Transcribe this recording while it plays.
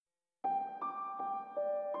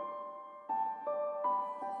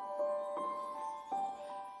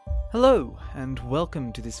Hello, and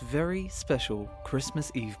welcome to this very special Christmas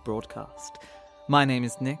Eve broadcast. My name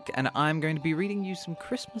is Nick, and I'm going to be reading you some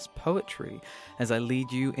Christmas poetry as I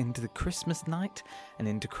lead you into the Christmas night and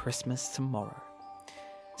into Christmas tomorrow.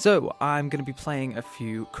 So, I'm going to be playing a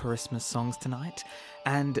few Christmas songs tonight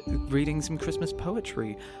and reading some Christmas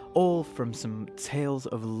poetry, all from some tales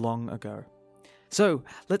of long ago. So,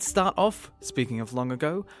 let's start off, speaking of long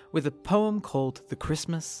ago, with a poem called The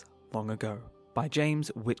Christmas Long Ago by James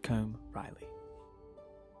Whitcomb Riley.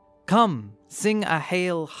 Come, sing a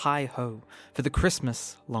hail hi-ho for the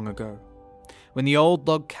Christmas long ago, when the old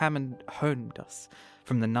log cabin homed us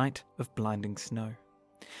from the night of blinding snow,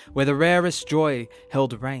 where the rarest joy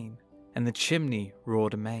held reign and the chimney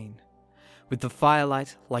roared amain, with the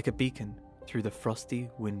firelight like a beacon through the frosty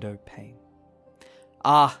window pane.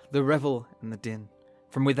 Ah, the revel and the din,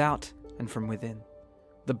 from without and from within,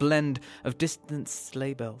 the blend of distant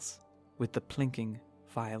sleigh bells with the plinking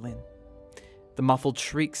violin, the muffled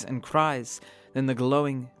shrieks and cries, then the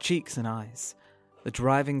glowing cheeks and eyes, the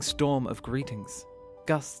driving storm of greetings,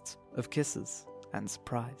 gusts of kisses and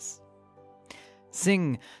surprise.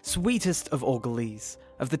 Sing, sweetest of all glees,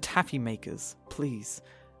 of the taffy makers, please,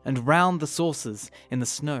 and round the saucers in the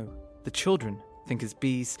snow the children think as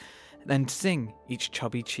bees, and sing each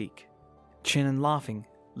chubby cheek, chin and laughing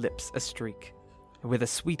lips a streak, with a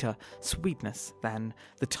sweeter sweetness than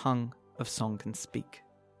the tongue of song can speak.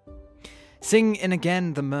 Sing in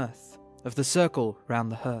again the mirth of the circle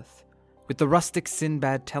round the hearth, with the rustic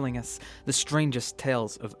Sinbad telling us the strangest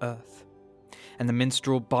tales of earth, and the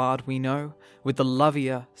minstrel bard we know, with the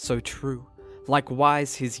lovier so true,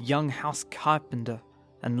 likewise his young house carpenter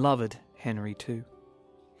and loved Henry too.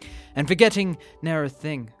 And forgetting ne'er a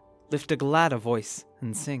thing, lift a gladder voice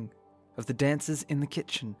and sing of the dancers in the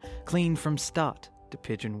kitchen, clean from start to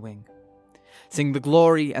pigeon wing. Sing the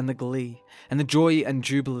glory and the glee, and the joy and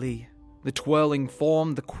jubilee, the twirling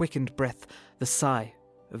form, the quickened breath, the sigh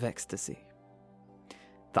of ecstasy.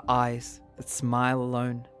 The eyes that smile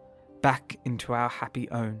alone, back into our happy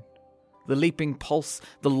own, the leaping pulse,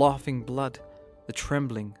 the laughing blood, the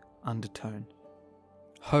trembling undertone.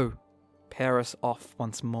 Ho, pair us off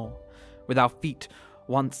once more, with our feet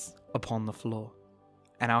once upon the floor,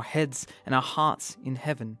 and our heads and our hearts in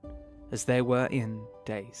heaven, as they were in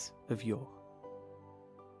days of yore.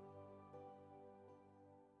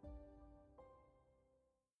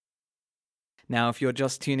 Now, if you're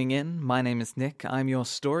just tuning in, my name is Nick. I'm your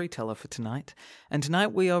storyteller for tonight, and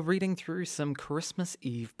tonight we are reading through some Christmas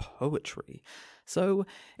Eve poetry. So,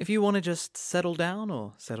 if you want to just settle down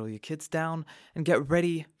or settle your kids down and get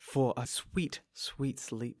ready for a sweet, sweet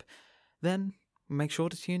sleep, then make sure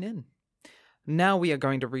to tune in. Now we are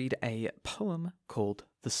going to read a poem called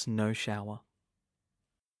The Snow Shower.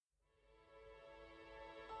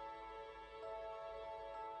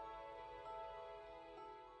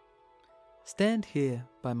 Stand here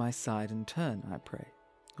by my side and turn, I pray,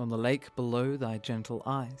 on the lake below thy gentle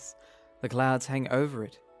eyes. The clouds hang over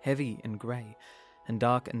it, heavy and grey, and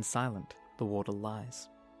dark and silent the water lies.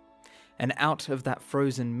 And out of that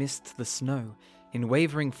frozen mist the snow, in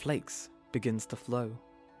wavering flakes, begins to flow.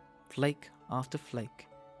 Flake after flake,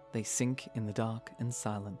 they sink in the dark and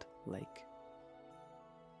silent lake.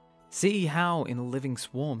 See how in a living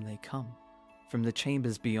swarm they come, from the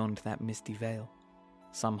chambers beyond that misty veil.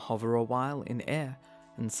 Some hover a while in air,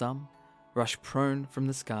 and some rush prone from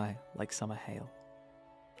the sky like summer hail.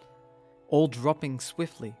 All dropping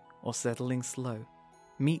swiftly or settling slow,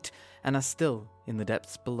 meet and are still in the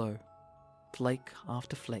depths below, flake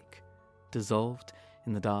after flake, dissolved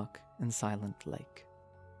in the dark and silent lake.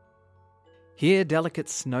 Here delicate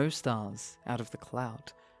snow stars out of the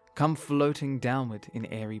cloud come floating downward in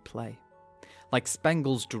airy play, like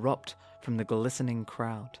spangles dropped from the glistening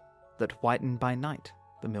crowd that whiten by night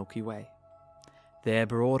the Milky Way. There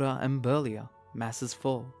broader and burlier masses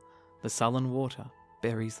fall, the sullen water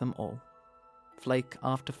buries them all, flake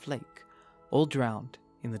after flake, all drowned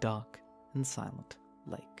in the dark and silent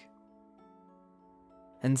lake.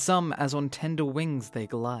 And some as on tender wings they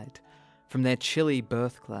glide, from their chilly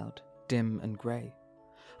birth cloud, dim and grey,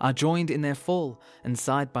 are joined in their fall, and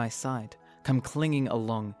side by side come clinging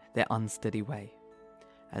along their unsteady way,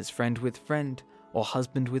 as friend with friend or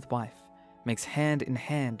husband with wife makes hand in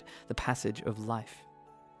hand the passage of life.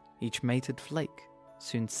 Each mated flake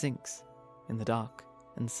soon sinks in the dark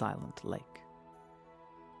and silent lake.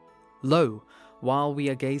 Lo, while we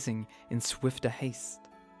are gazing in swifter haste,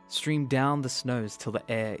 stream down the snows till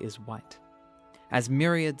the air is white. As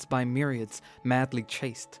myriads by myriads madly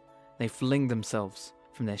chased, they fling themselves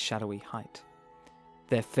from their shadowy height.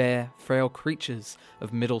 Their fair, frail creatures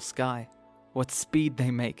of middle sky, what speed they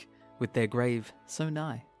make with their grave so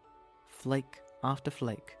nigh. flake after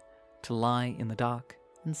flake, to lie in the dark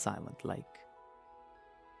and silent lake.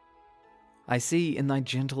 I see in thy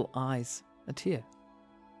gentle eyes a tear.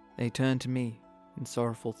 They turn to me in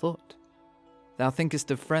sorrowful thought. Thou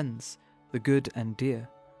thinkest of friends, the good and dear,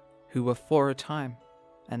 who were for a time,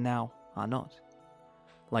 and now are not.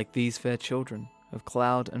 Like these fair children of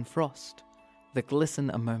cloud and frost, that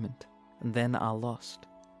glisten a moment, and then are lost.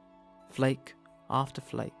 Flake after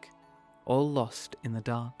flake, all lost in the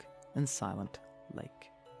dark and silent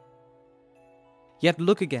lake. Yet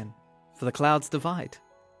look again, for the clouds divide.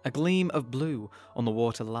 A gleam of blue on the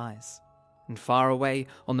water lies, and far away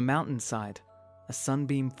on the mountainside, a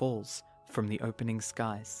sunbeam falls from the opening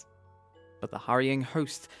skies. But the hurrying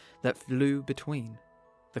host that flew between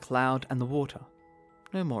the cloud and the water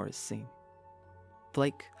no more is seen.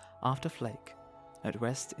 Flake after flake, at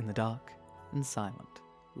rest in the dark and silent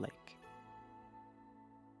lake.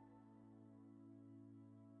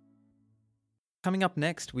 Coming up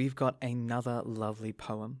next, we've got another lovely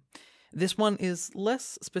poem. This one is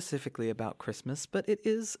less specifically about Christmas, but it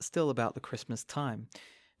is still about the Christmas time.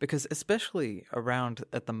 Because especially around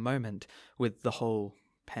at the moment with the whole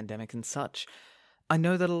pandemic and such, I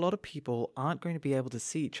know that a lot of people aren't going to be able to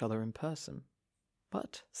see each other in person.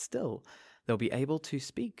 But still, they'll be able to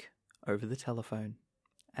speak over the telephone.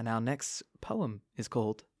 And our next poem is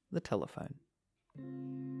called The Telephone.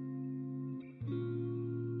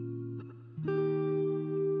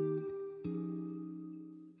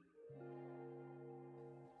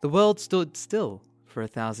 The world stood still for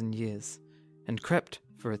 1,000 years, and crept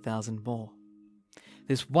for 1,000 more.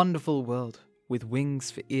 This wonderful world, with wings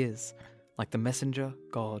for ears, like the messenger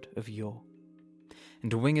god of yore,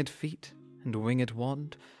 and winged feet, and winged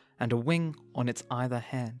wand, and a wing on its either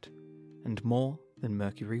hand, and more than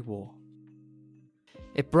Mercury wore.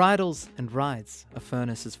 It bridles and rides a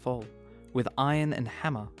furnace's foal, with iron and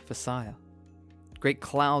hammer for sire. Great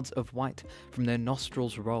clouds of white from their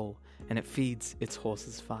nostrils roll, and it feeds its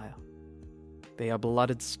horses' fire. They are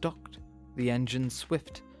blooded stocked, the engines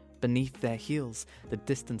swift, beneath their heels the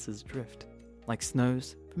distances drift, like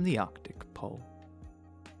snows from the Arctic pole.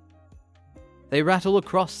 They rattle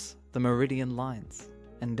across the meridian lines,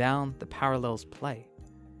 and down the parallels play.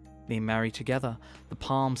 They marry together the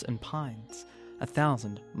palms and pines,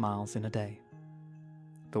 1,000 miles in a day.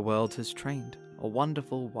 The world has trained a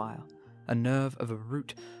wonderful wire, a nerve of a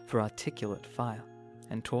root for articulate fire,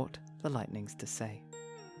 and taught the lightnings to say,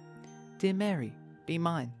 "Dear Mary, be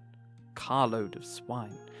mine, carload of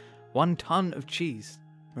swine, 1 ton of cheese,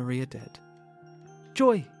 Maria dead.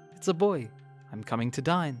 Joy, it's a boy, I'm coming to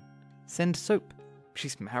dine, send soap,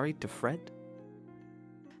 she's married to Fred."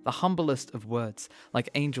 The humblest of words, like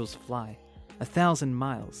angels fly, 1,000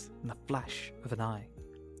 miles in the flash of an eye,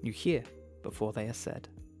 you hear before they are said.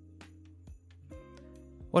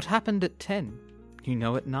 What happened at 10, you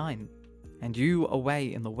know at 9, and you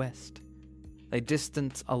away in the west. They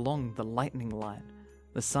distance along the lightning line,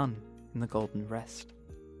 the sun in the golden rest.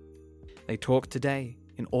 They talk today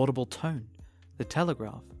in audible tone, the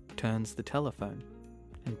telegraph turns the telephone,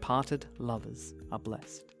 and parted lovers are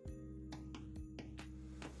blessed.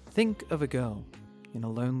 Think of a girl in a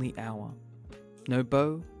lonely hour, no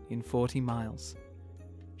beau in 40 miles.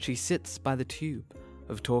 She sits by the tube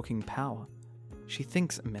of talking power, she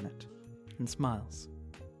thinks a minute and smiles.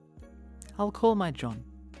 "I'll call my John,"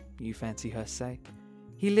 you fancy her say.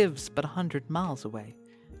 "He lives but 100 miles away,"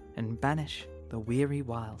 and banish the weary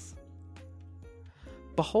whiles.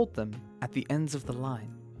 Behold them at the ends of the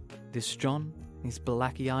line, this John, his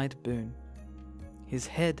blacky-eyed boon. His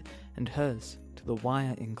head and hers to the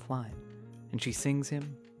wire incline, and she sings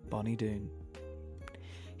him Bonnie Doon.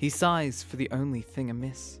 He sighs for the only thing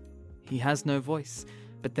amiss. He has no voice,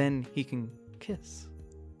 but then he can kiss.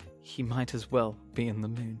 He might as well be in the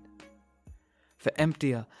moon. For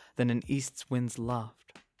emptier than an east wind's laugh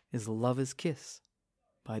is a lover's kiss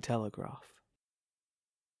by telegraph.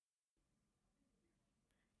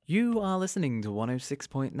 You are listening to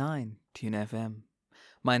 106.9 Tune FM.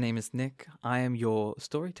 My name is Nick. I am your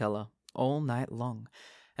storyteller all night long,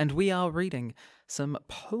 and we are reading some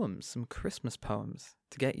poems, some Christmas poems,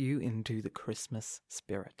 to get you into the Christmas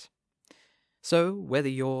spirit. So, whether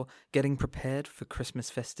you're getting prepared for Christmas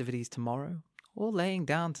festivities tomorrow, or laying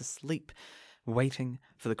down to sleep, waiting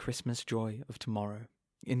for the Christmas joy of tomorrow,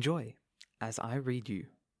 enjoy as I read you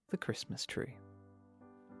The Christmas Tree.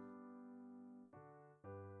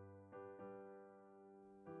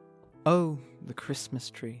 Oh, the Christmas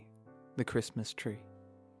tree, the Christmas tree.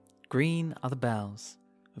 Green are the boughs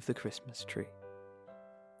of the Christmas tree.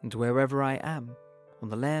 And wherever I am, on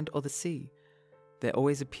the land or the sea, there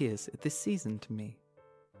always appears at this season to me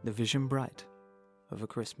the vision bright of a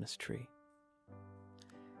Christmas tree.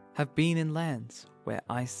 Have been in lands where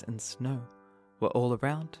ice and snow were all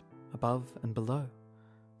around, above and below,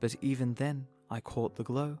 but even then I caught the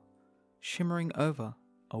glow, shimmering over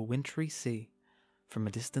a wintry sea from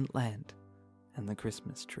a distant land and the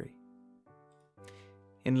Christmas tree.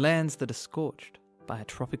 In lands that are scorched by a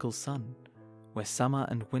tropical sun, where summer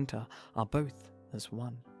and winter are both as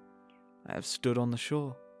one, I have stood on the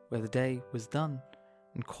shore where the day was done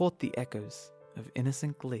and caught the echoes of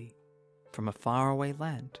innocent glee from a faraway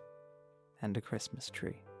land and a Christmas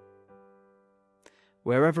tree.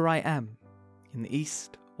 Wherever I am, in the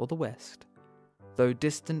east or the west, though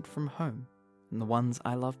distant from home and the ones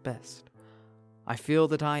I love best, I feel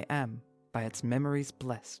that I am by its memories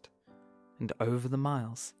blessed, and over the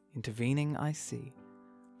miles intervening I see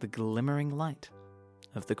the glimmering light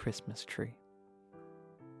of the Christmas tree.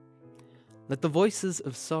 Let the voices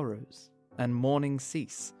of sorrows and mourning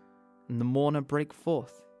cease, and the mourner break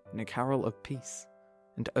forth in a carol of peace,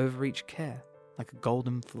 and over each care, like a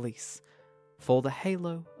golden fleece, fall the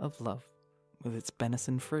halo of love with its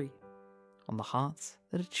benison free on the hearts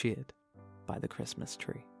that are cheered by the Christmas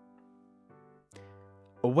tree.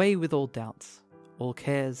 Away with all doubts, all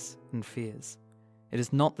cares and fears. It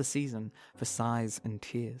is not the season for sighs and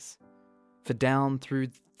tears, for down through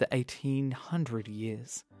the 1800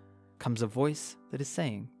 years comes a voice that is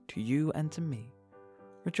saying to you and to me,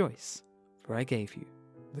 rejoice, for I gave you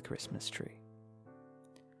the Christmas tree.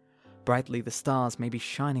 Brightly the stars may be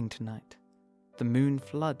shining tonight, the moon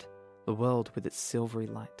flood the world with its silvery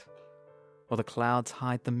light, or the clouds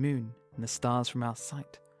hide the moon and the stars from our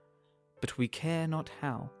sight, but we care not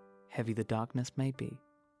how heavy the darkness may be,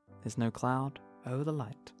 there's no cloud o'er the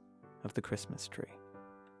light of the Christmas tree.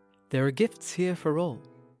 There are gifts here for all,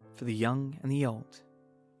 for the young and the old.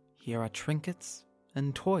 Here are trinkets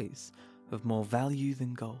and toys of more value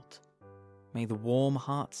than gold. May the warm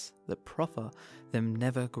hearts that proffer them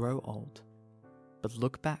never grow old, but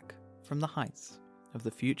look back from the heights of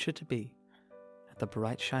the future to be at the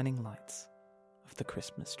bright shining lights of the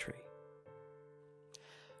Christmas tree.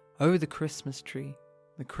 Oh, the Christmas tree,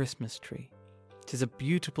 'tis a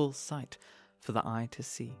beautiful sight for the eye to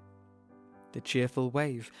see. The cheerful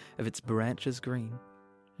wave of its branches green,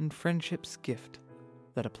 and friendship's gift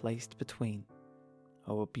that are placed between.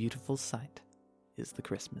 Oh, a beautiful sight is the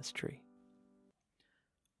Christmas tree.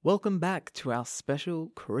 Welcome back to our special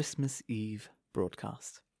Christmas Eve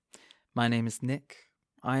broadcast. My name is Nick.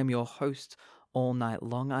 I am your host all night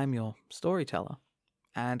long. I'm your storyteller,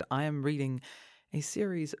 and I am reading a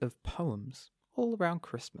series of poems all around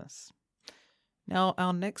Christmas. Now,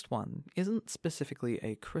 our next one isn't specifically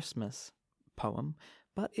a Christmas poem,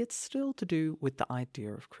 but it's still to do with the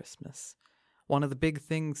idea of Christmas. One of the big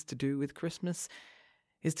things to do with Christmas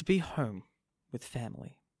is to be home with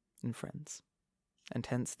family and friends. And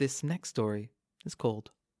hence this next story is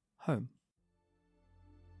called Home.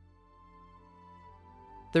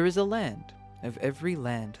 There is a land, of every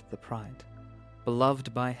land the pride,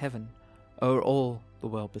 beloved by heaven, o'er all the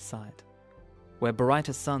world beside, where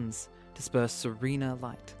brighter suns disperse serener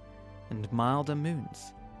light, and milder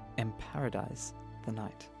moons emparadise the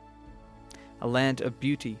night. A land of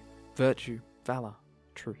beauty, virtue, valour,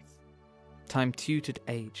 truth, time-tutored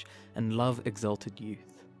age, and love-exalted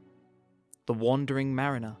youth. The wandering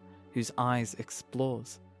mariner whose eyes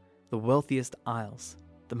explores the wealthiest isles,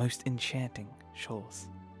 the most enchanting shores,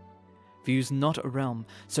 views not a realm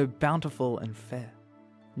so bountiful and fair,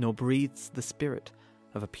 nor breathes the spirit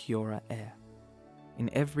of a purer air. In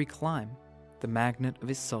every clime, the magnet of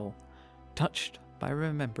his soul, touched by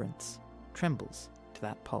remembrance, trembles to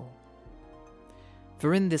that pole.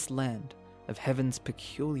 For in this land of heaven's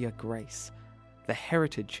peculiar grace, the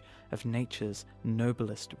heritage of nature's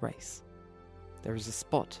noblest race, there is a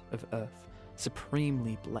spot of earth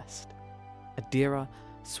supremely blessed, a dearer,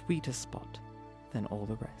 sweeter spot than all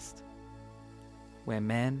the rest, where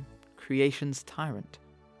man, creation's tyrant,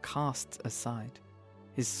 casts aside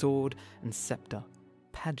his sword and scepter,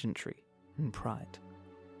 pageantry and pride,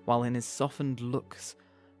 while in his softened looks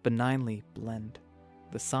benignly blend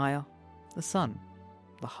the sire, the son,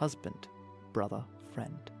 the husband, brother,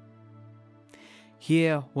 friend.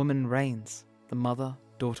 Here woman reigns, the mother,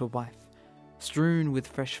 daughter, wife, strewn with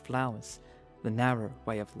fresh flowers, the narrow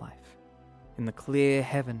way of life. In the clear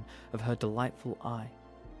heaven of her delightful eye,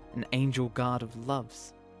 an angel guard of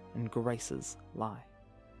loves and graces lie.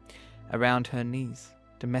 Around her knees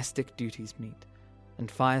domestic duties meet,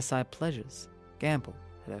 and fireside pleasures gambol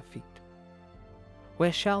at her feet.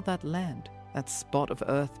 Where shall that land, that spot of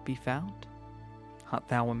earth be found? Art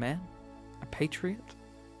thou a man, a patriot?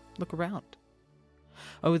 Look around.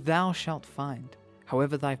 Oh, thou shalt find,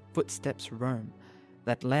 however thy footsteps roam,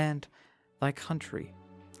 that land thy country,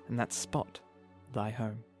 and that spot thy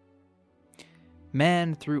home.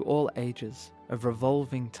 Man through all ages of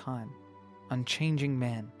revolving time, unchanging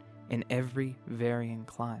man in every varying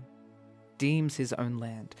clime, deems his own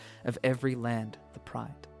land of every land the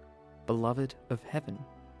pride, beloved of heaven,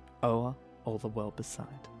 o'er all the world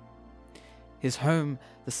beside. His home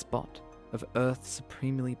the spot of earth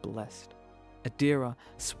supremely blessed, a dearer,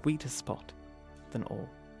 sweeter spot than all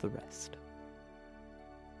the rest.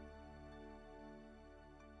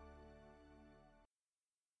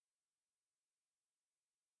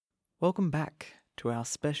 Welcome back to our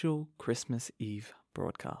special Christmas Eve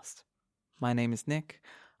broadcast. My name is Nick,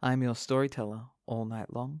 I'm your storyteller all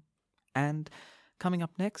night long, and coming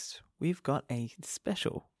up next, we've got a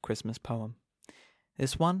special Christmas poem.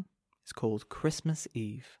 This one is called Christmas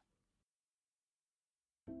Eve.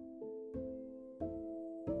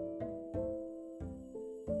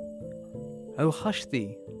 Oh, hush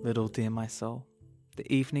thee, little dear my soul,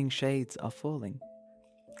 the evening shades are falling.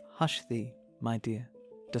 Hush thee, my dear,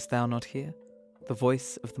 dost thou not hear the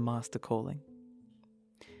voice of the Master calling?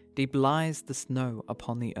 Deep lies the snow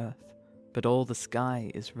upon the earth, but all the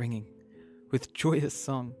sky is ringing with joyous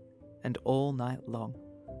song, and all night long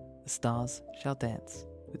the stars shall dance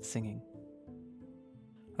with singing.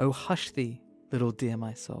 Oh, hush thee, little dear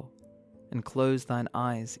my soul, and close thine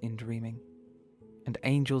eyes in dreaming, and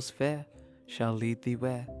angels fair shall lead thee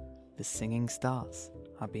where the singing stars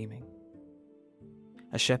are beaming.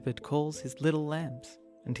 A shepherd calls his little lambs,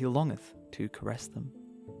 and he longeth to caress them.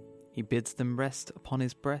 He bids them rest upon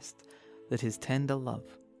his breast, that his tender love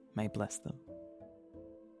may bless them.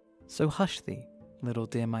 So hush thee, little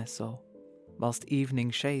dear my soul, whilst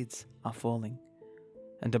evening shades are falling,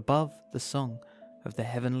 and above the song of the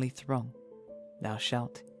heavenly throng, thou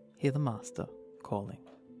shalt hear the Master calling.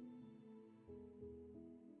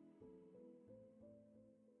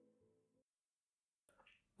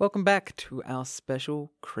 Welcome back to our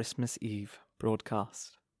special Christmas Eve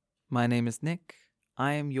broadcast. My name is Nick.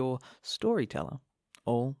 I am your storyteller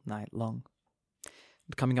all night long.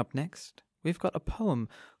 And coming up next, we've got a poem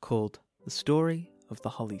called The Story of the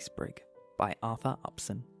Holly Sprig by Arthur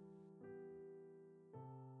Upson.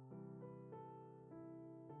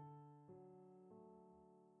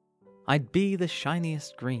 I'd be the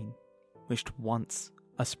shiniest green, wished once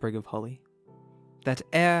a sprig of holly, that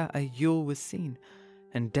ere a Yule was seen,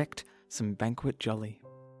 and decked some banquet jolly.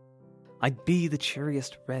 I'd be the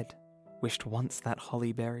cheeriest red, wished once that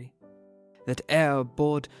holly berry, that ere a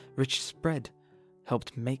board rich spread,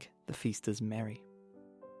 helped make the feasters merry.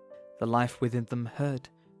 The life within them heard,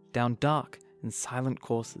 down dark and silent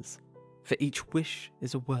courses, for each wish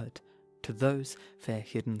is a word to those fair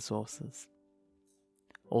hidden sources.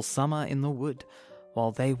 All summer in the wood,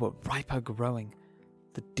 while they were riper growing,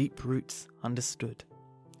 the deep roots understood,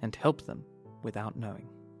 and helped them without knowing.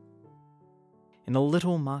 In a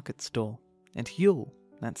little market stall, at Yule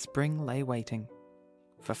that spring lay waiting,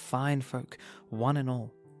 for fine folk, one and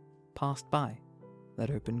all, passed by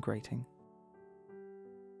that open grating.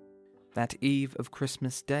 That eve of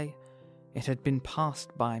Christmas Day, it had been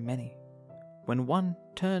passed by many, when one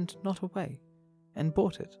turned not away, and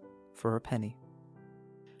bought it for a penny.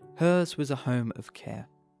 Hers was a home of care,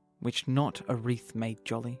 which not a wreath made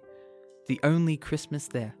jolly. The only Christmas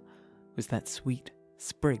there was that sweet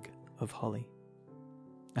sprig of holly.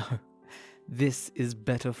 Oh, this is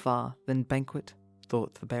better far than banquet,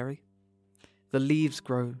 thought the berry. The leaves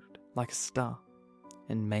glowed like a star,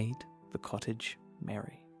 and made the cottage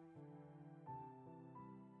merry.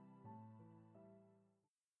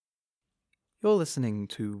 You're listening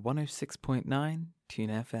to 106.9 Tune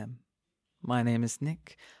FM. My name is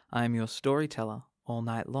Nick. I'm your storyteller all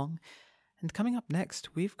night long. And coming up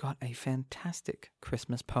next, we've got a fantastic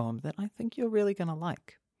Christmas poem that I think you're really going to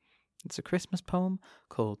like. It's a Christmas poem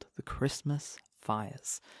called The Christmas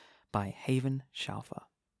Fires by Haven Schauffer.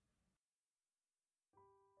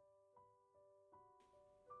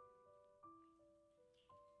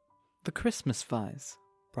 The Christmas fires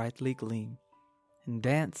brightly gleam and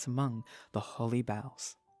dance among the holly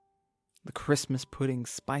boughs. The Christmas pudding's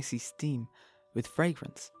spicy steam with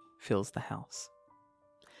fragrance fills the house,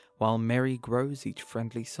 while merry grows each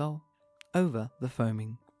friendly soul over the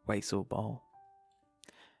foaming wassail bowl.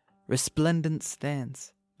 Resplendent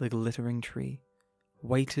stands the glittering tree,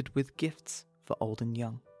 weighted with gifts for old and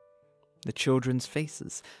young. The children's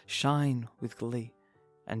faces shine with glee,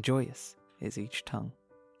 and joyous is each tongue,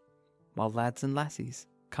 while lads and lassies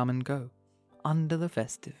come and go under the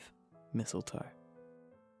festive mistletoe.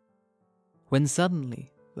 When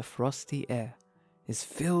suddenly the frosty air is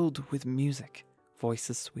filled with music,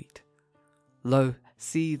 voices sweet. Lo,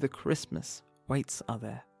 see the Christmas waits are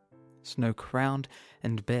there, snow-crowned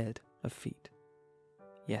and bared of feet.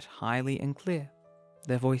 Yet highly and clear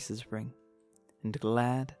their voices ring, and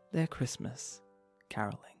glad their Christmas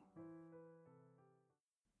caroling.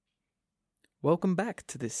 Welcome back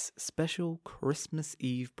to this special Christmas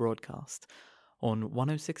Eve broadcast on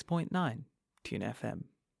 106.9 Tune FM.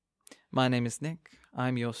 My name is Nick,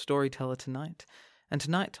 I'm your storyteller tonight, and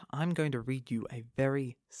tonight I'm going to read you a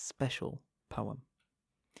very special poem.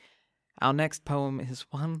 Our next poem is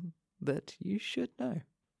one that you should know.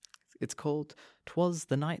 It's called "'Twas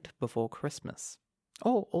the Night Before Christmas,"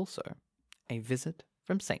 or also "A Visit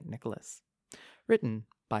from St. Nicholas," written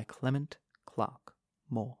by Clement Clark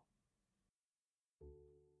Moore.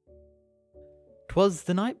 'Twas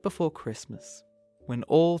the night before Christmas, when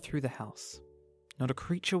all through the house not a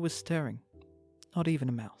creature was stirring, not even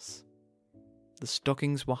a mouse. The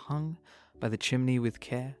stockings were hung by the chimney with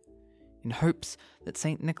care, in hopes that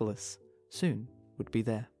St. Nicholas soon would be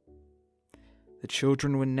there. The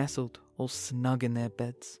children were nestled all snug in their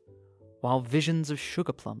beds, while visions of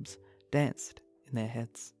sugar plums danced in their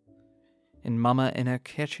heads. And Mamma in her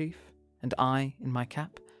kerchief, and I in my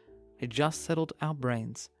cap, had just settled our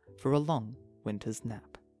brains for a long winter's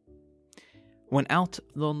nap. When out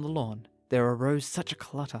on the lawn there arose such a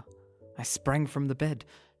clutter, I sprang from the bed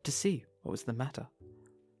to see what was the matter.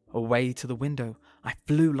 Away to the window I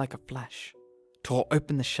flew like a flash, tore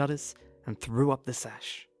open the shutters and threw up the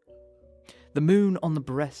sash. The moon on the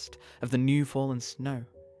breast of the new fallen snow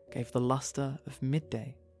gave the lustre of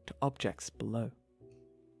midday to objects below,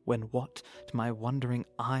 when what to my wondering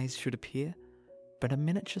eyes should appear but a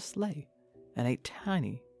miniature sleigh and a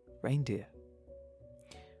tiny reindeer.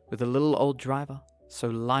 With a little old driver, so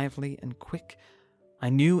lively and quick, I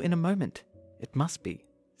knew in a moment it must be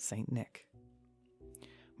Saint Nick.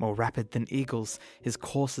 More rapid than eagles his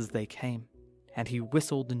coursers they came, and he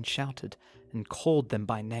whistled and shouted and called them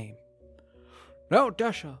by name. "Now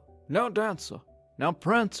Dasher, now Dancer, now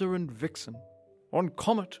Prancer and Vixen, on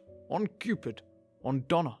Comet, on Cupid, on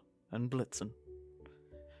Donner and Blitzen.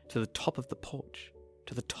 To the top of the porch,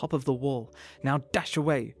 to the top of the wall, now dash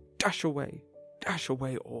away, dash away, dash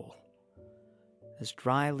away all. As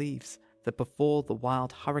dry leaves that before the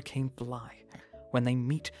wild hurricane fly, when they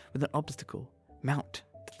meet with an obstacle, mount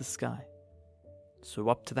to the sky. So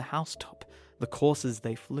up to the housetop the coursers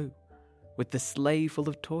they flew, with the sleigh full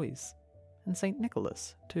of toys, and St.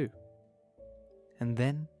 Nicholas too. And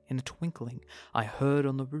then in a twinkling I heard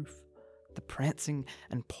on the roof the prancing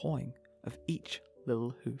and pawing of each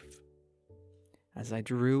little hoof. As I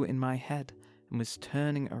drew in my head and was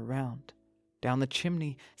turning around, down the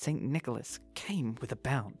chimney St. Nicholas came with a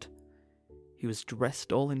bound. He was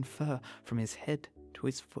dressed all in fur from his head to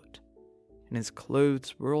his foot, and his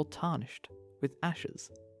clothes were all tarnished with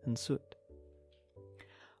ashes and soot.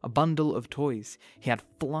 A bundle of toys he had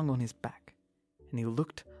flung on his back, and he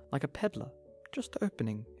looked like a peddler just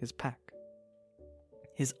opening his pack.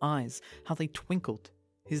 His eyes, how they twinkled,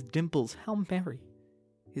 his dimples, how merry.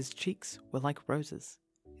 His cheeks were like roses,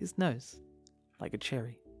 his nose like a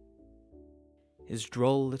cherry. His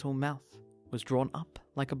droll little mouth was drawn up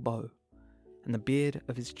like a bow, and the beard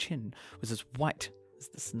of his chin was as white as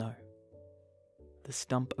the snow. The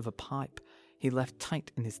stump of a pipe he left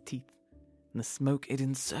tight in his teeth, and the smoke it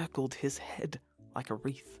encircled his head like a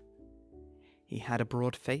wreath. He had a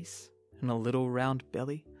broad face and a little round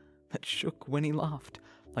belly that shook when he laughed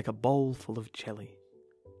like a bowl full of jelly.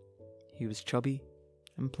 He was chubby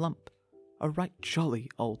and plump, a right jolly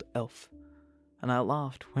old elf, and I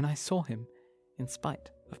laughed when I saw him in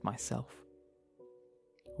spite of myself.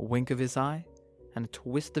 A wink of his eye and a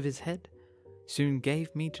twist of his head soon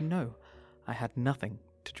gave me to know I had nothing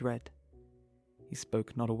to dread. He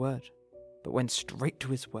spoke not a word, but went straight to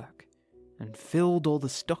his work, and filled all the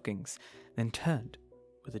stockings, then turned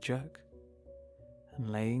with a jerk, and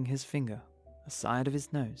laying his finger aside of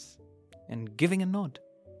his nose, and giving a nod,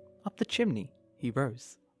 up the chimney he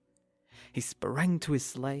rose. He sprang to his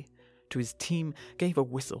sleigh, to his team gave a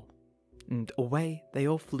whistle, and away they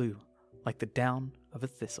all flew like the down of a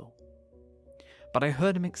thistle. But I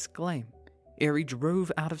heard him exclaim, ere he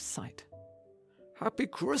drove out of sight, "Happy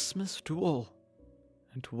Christmas to all,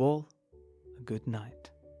 and to all a good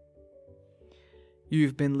night."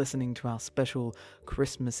 You've been listening to our special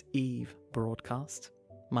Christmas Eve broadcast.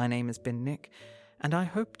 My name has been Nick, and I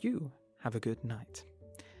hope you have a good night.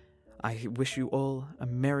 I wish you all a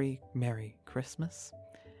merry, merry Christmas,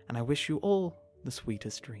 and I wish you all the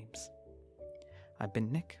sweetest dreams. I've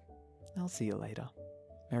been Nick. I'll see you later.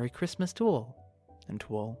 Merry Christmas to all, and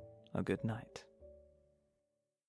to all a good night.